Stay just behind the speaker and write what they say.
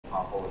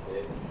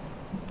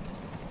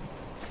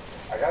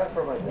got it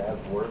from my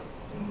dad's work,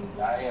 and the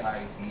guy in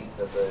IT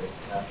said the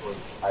password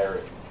is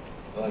pirate.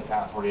 It's the only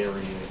password he ever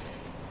used.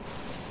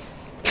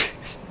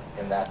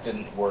 And that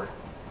didn't work.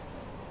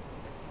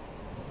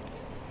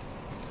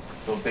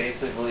 So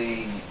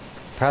basically...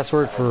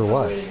 Password for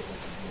what?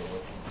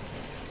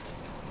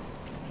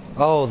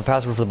 Oh, the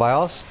password for the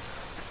BIOS?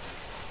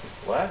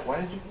 What?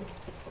 Why did you...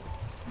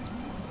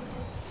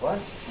 What?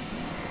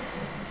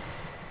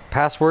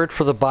 Password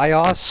for the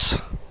BIOS?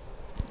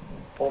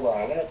 Hold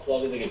on, I'm gonna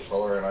plug in the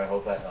controller and I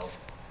hope that helps.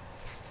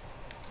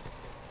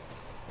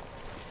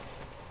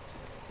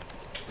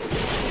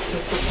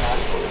 System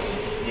password.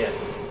 Yes,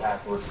 it's the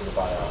password for the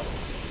BIOS.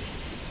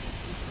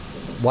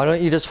 Why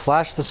don't you just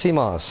flash the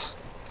CMOS?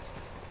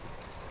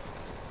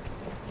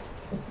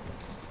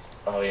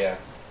 Oh yeah.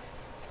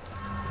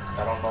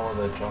 I don't know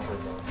where the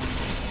jumpers are. I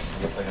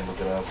guess I can look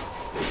it up.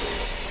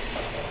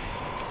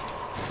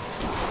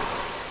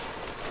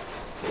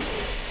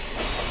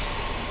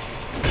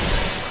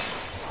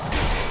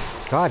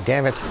 God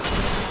damn it.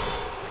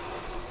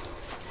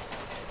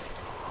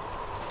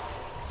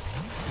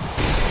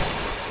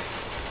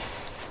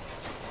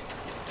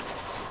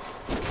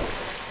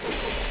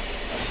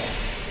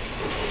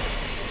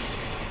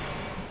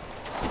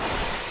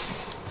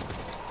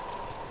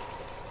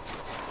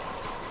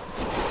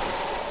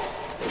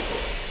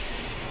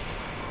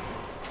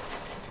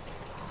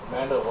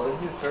 Amanda, what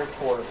did you search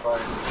for to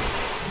find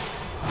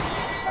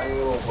tiny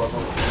little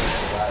rubber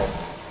guy?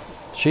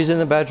 She's in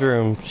the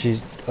bedroom.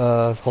 She's,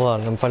 hold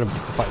on, I'm fighting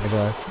the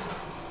guy.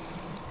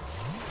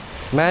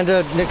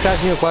 Amanda, Nick's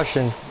asking you a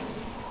question.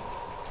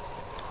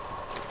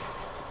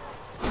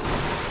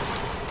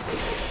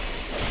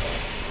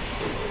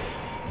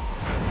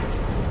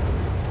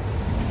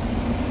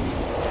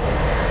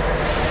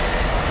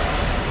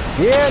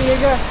 Yeah,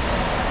 nigga!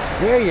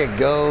 There you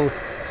go.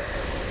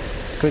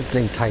 Good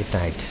thing, tight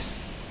night.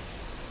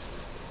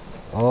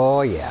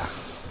 Oh yeah,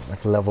 I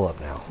can level up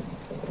now.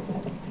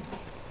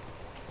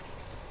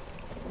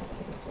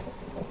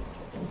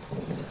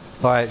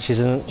 Alright, she's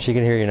in, she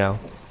can hear you now.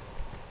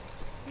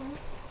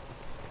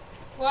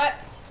 What?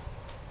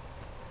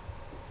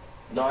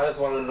 No, I just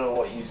wanted to know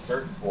what you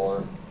searched for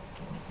to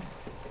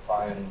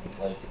find,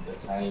 like, the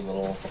tiny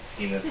little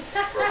penis,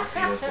 rubber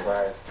penis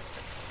device.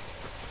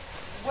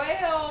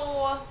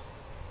 Well,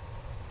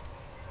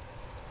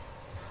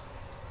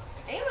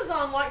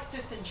 Amazon likes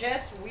to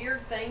suggest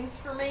weird things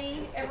for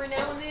me every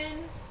now and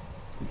then.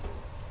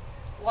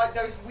 Like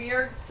those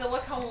weird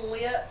silicone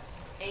lips,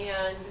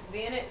 and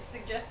then it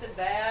suggested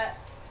that,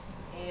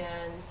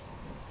 and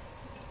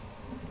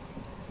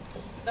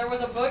there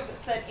was a book that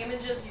said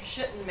images you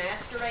shouldn't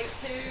masturbate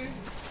to.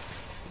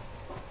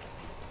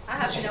 I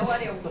have no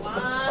idea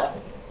why.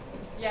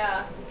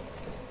 Yeah.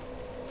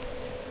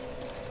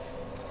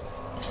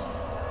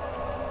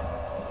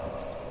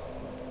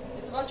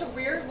 It's a bunch of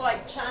weird,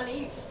 like,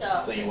 Chinese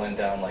stuff. So you went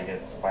down like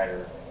a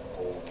spider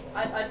hole.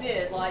 I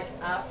did. Like,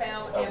 I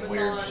found Of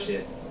weird Amazon's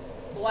shit.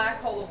 black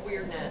hole of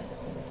weirdness,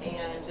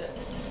 and it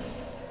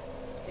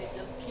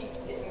just keeps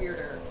getting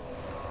weirder.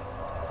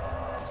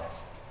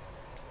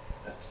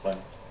 That's fun.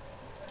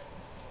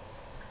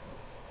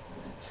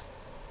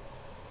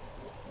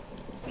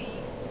 And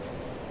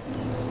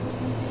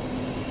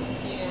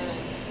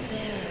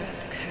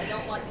I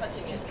don't like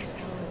touching it.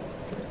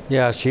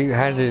 Yeah, she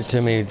handed it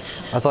to me.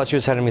 I thought she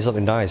was handing me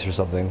something nice or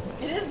something.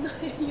 It is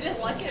nice. You didn't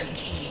like it?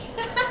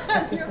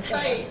 Your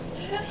face.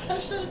 I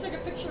should have taken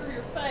a picture of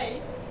your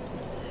face.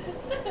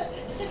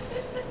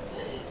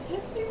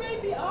 You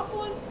made the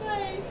awfulest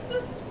face.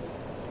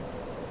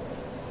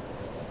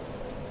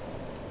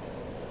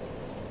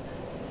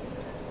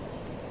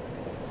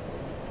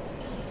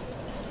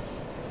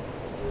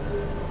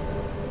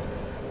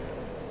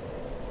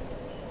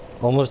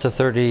 Almost a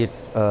 30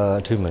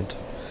 attunement.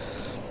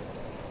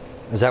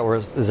 Is that where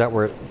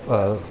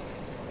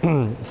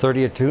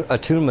 30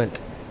 attunement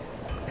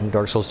in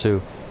Dark Souls 2?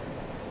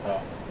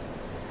 Oh.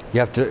 You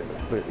have to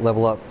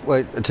level up.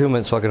 Wait,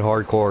 attunement's fucking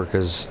hardcore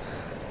because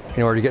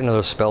in order to get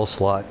another spell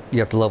slot, you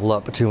have to level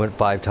up attunement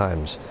 5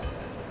 times.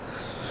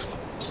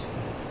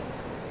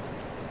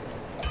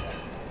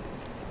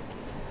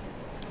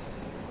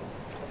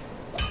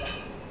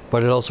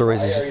 But it also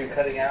raises. Why are you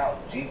cutting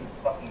out? Jesus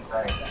fucking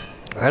Christ.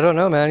 I don't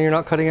know, man. You're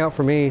not cutting out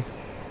for me.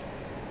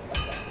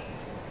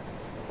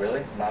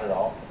 Really? Not at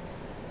all?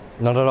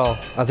 Not at all.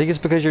 I think it's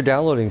because you're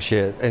downloading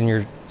shit and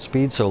your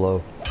speed's so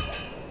low.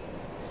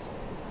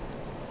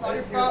 It's all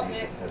your fault,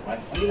 Nick. My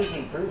speed is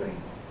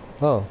improving.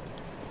 Oh.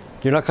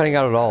 You're not cutting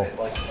out at all. I'm at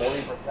like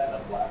 40%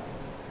 of Last.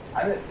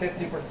 I'm at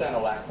 50%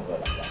 of Last of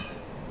Us.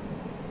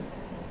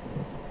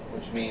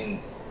 Which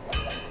means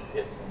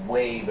it's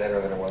way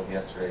better than it was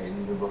yesterday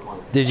and even before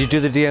this. Did you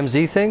do the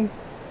DMZ thing?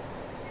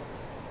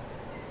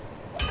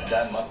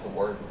 That must have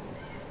worked.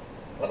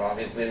 But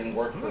obviously it didn't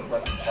work for the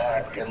fucking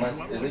chat.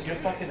 Unless, is it your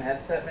fucking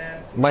headset,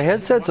 man? My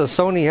headset's a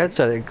Sony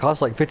headset. It costs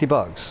like 50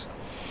 bucks.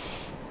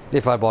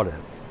 If I bought it.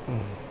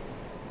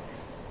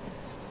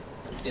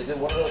 Is it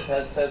one of those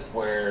headsets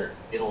where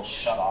it'll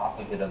shut off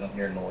if it doesn't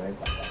hear noise?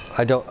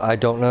 I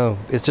don't know.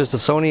 It's just a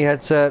Sony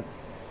headset.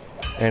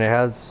 and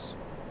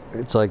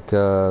it's like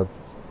it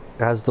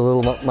has the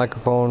little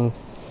microphone.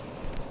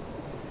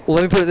 Well,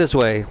 let me put it this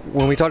way: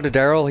 when we talk to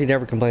Daryl, he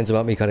never complains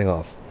about me cutting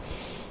off.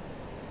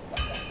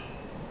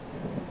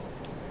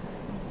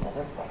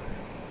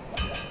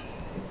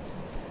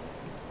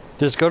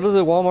 Just go to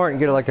the Walmart and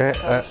get like a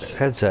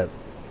headset.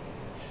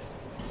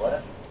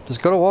 What?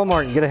 Just go to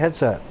Walmart and get a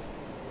headset.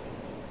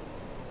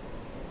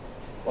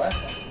 What?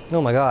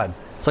 Oh my God!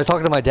 It's like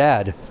talking to my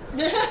dad.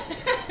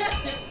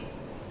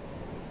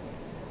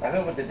 I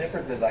know, but the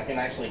difference is I can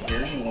actually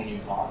hear you when you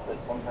talk, but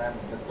sometimes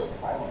it just goes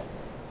silent.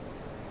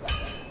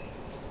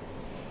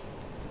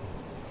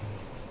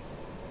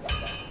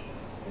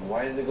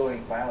 Why is it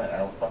going silent? I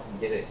don't fucking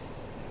get it.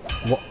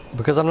 Well,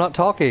 because I'm not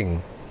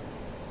talking.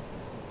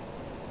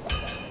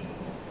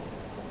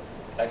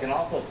 I can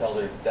also tell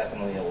there's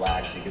definitely a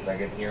lag because I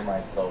can hear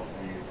myself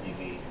through your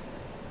TV.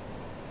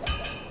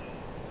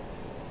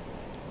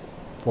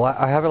 Well,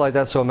 I have it like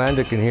that so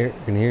Amanda can hear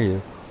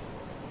you.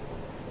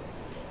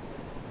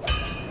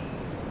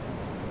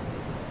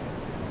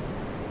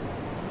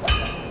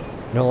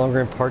 No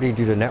longer in party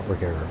due to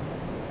network error.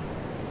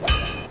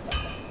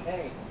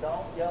 Hey,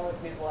 don't yell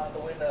at people out the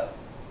window.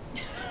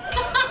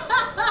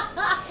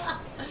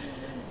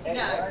 Hey,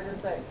 No. what did I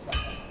just say?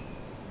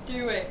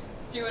 Do it.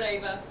 Do it,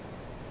 Ava.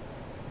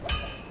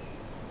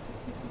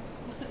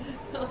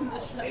 Tell him to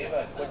shut Ava,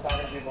 up. quit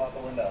talking to people out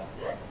the window.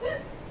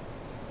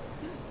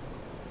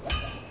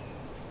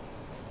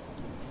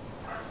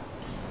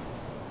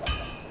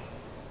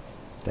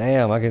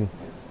 Damn, I can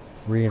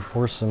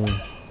reinforce some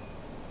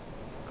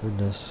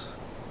goodness.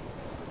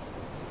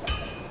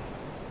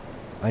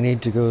 I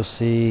need to go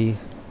see.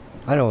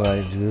 I know what I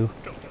need to do.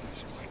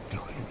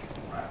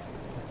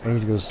 I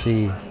need to go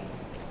see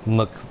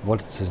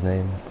what's his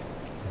name?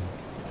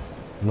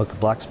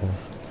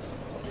 Blacksmith.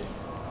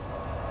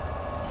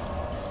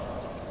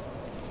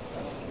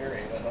 I don't care,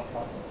 Ava. Don't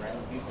talk to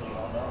random people you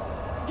don't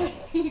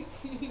know.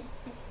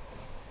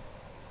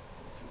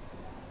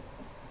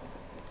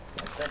 I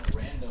said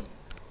random.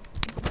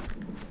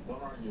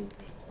 Don't argue with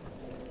me.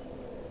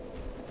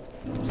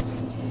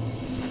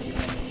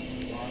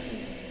 Don't argue with me.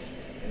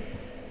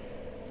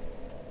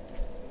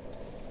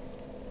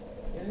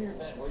 Get in your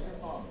bed. Where's your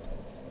phone?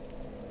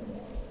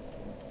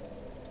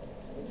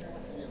 Put your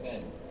ass in your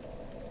bed.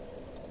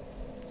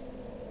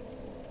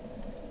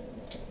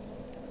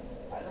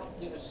 I don't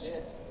give a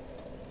shit.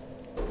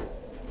 No,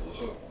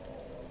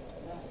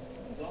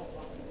 don't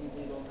talk to people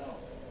you don't know.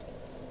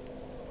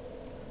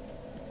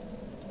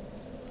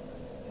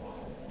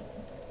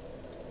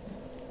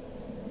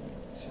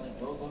 She like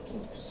goes up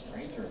to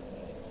strangers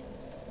and like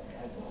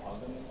tries to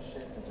hug them and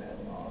shit because they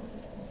have dogs.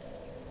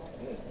 It's not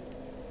good.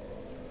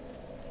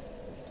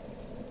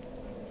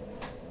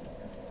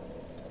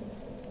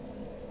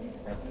 Are you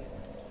present?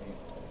 Are you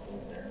still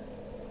there?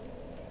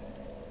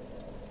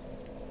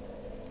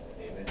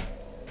 David?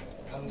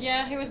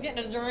 Yeah, he was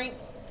getting a drink.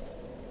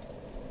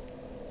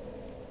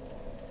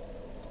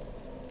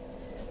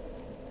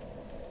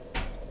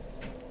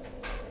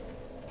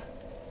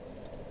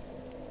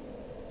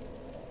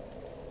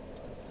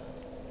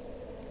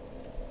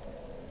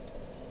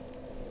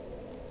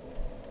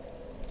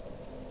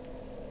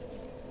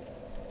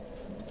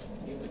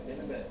 David, get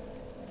in bed.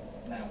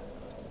 Now.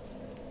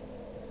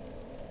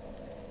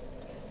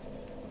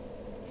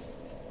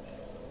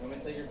 You want me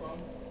to take your phone?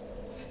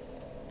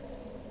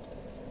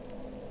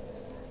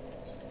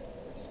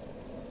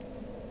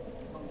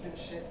 Don't give a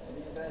shit. Get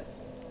in your bed.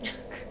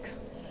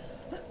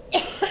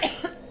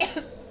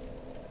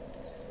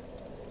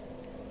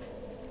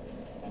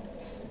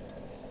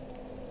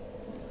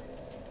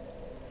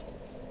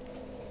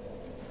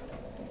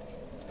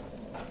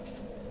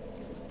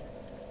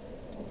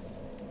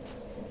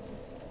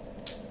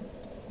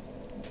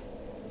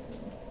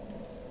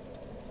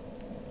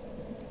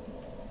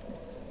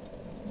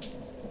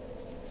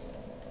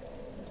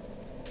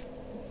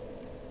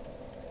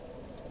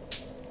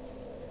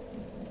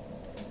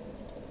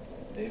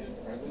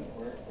 David, present?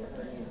 Where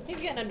are you?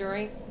 He's getting a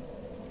drink.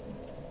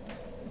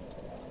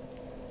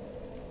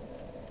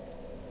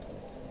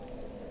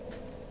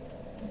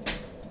 I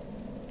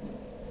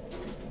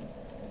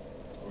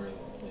swear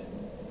this kid.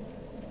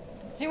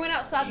 He went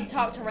outside to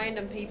talk to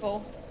random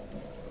people.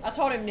 I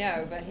told him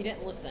no, but he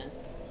didn't listen.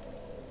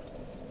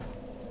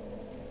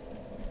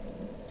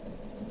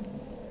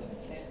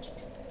 Can't.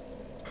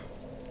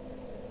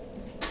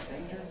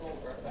 Strangers will.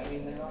 I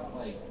mean, they're not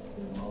like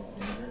the most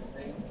dangerous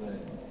thing, but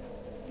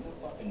you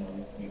don't fucking know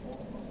these people.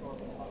 Don't go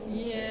up and hug them and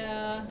shit.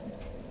 Yeah.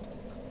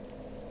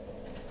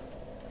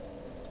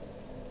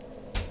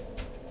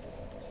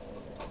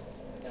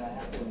 And I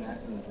have to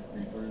imagine that the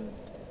creepers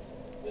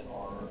that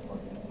are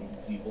fucking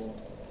people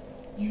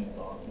use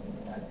dogs as a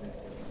tactic.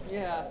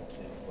 Yeah.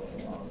 Kids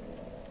like dogs.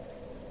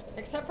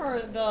 Except for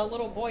the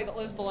little boy that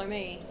lives below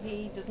me.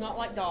 He does not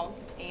like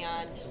dogs,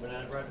 and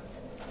Banana bread?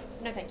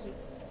 no thank you.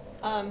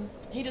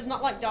 He does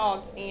not like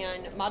dogs,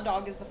 and my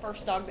dog is the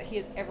first dog that he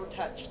has ever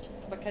touched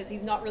because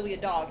he's not really a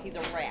dog, he's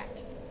a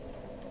rat.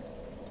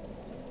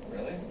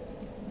 Really?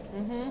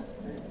 Mm-hmm. That's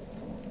great.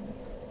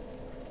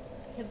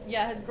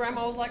 his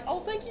grandma was like,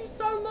 "Oh, thank you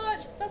so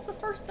much. That's the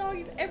first dog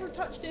he's ever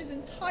touched in his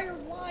entire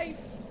life."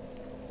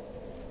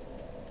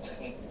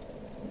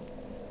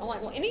 I'm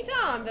like, well,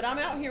 anytime that I'm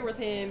out here with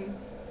him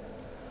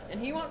and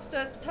he wants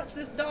to touch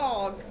this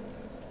dog,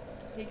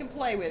 he can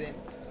play with him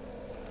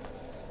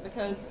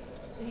because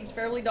he's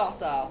fairly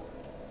docile.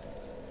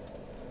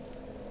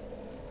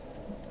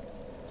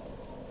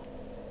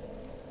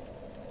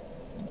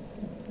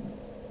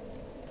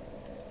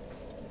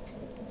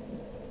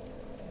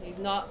 He's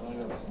not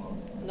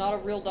a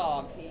real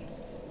dog. He's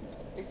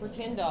a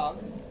pretend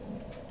dog.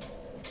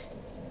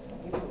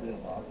 He's a real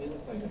dog. He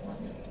looks like a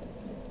fucking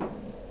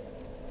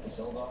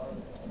show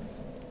dogs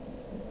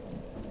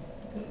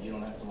that you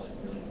don't have to like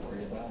really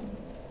worry about.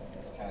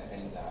 Just kind of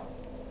hangs out.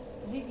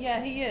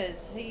 Yeah, he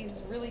is. He's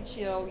really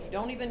chill. You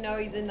don't even know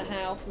he's in the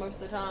house most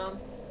of the time.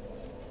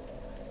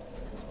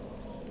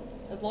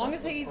 As long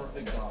as he's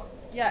perfect dog.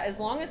 Yeah, as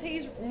long as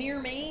he's near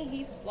me,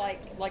 he's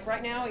like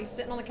right now, he's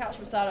sitting on the couch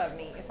beside of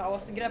me. If I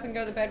was to get up and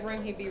go to the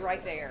bedroom, he'd be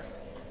right there.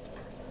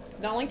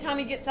 The only time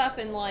he gets up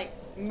and like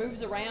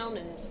moves around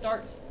and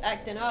starts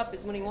acting up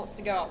is when he wants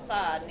to go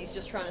outside and he's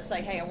just trying to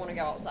say, hey, I want to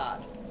go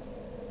outside.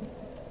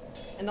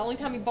 And the only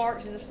time he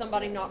barks is if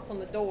somebody knocks on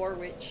the door,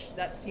 which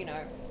that's, you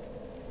know,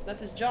 that's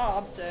his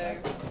job, so.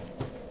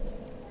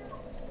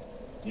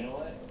 You know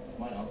what?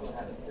 My uncle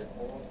had a pit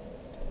bull.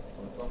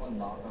 When someone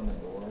knocked on the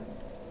door,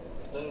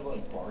 instead of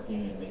like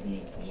barking and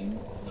making a scene,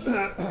 he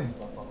would climb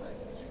up on that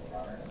kitchen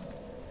counter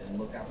and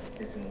look out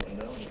the kitchen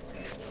window to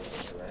see if there was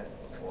a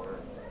threat before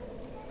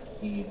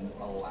he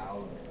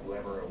allowed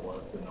whoever it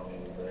was to know he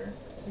was there.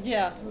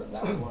 Yeah.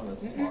 That was one of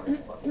the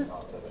smartest fucking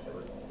dogs I've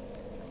ever seen.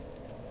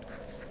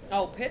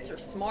 Oh, pits are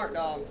smart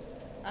dogs.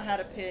 I had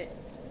a pit.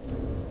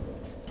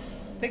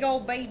 Big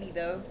old baby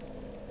though.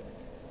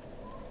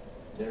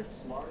 They're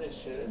smart as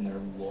shit and they're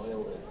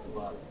loyal as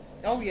fuck.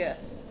 Oh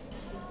yes.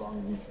 As long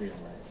as you treat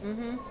them right.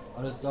 Mm-hmm.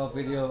 I just saw a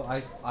video of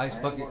ice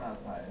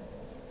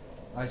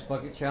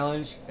bucket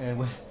challenge,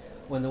 and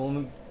when the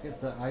woman gets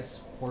the ice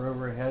poured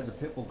over her head, the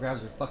pit bull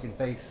grabs her fucking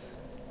face.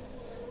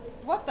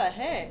 What the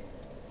heck?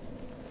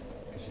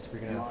 'Cause she's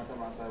freaking You out. want to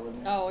come outside with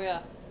me? Oh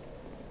yeah.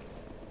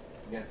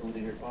 You have to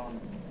leave your phone.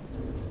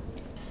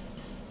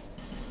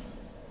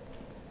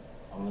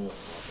 I'm gonna go.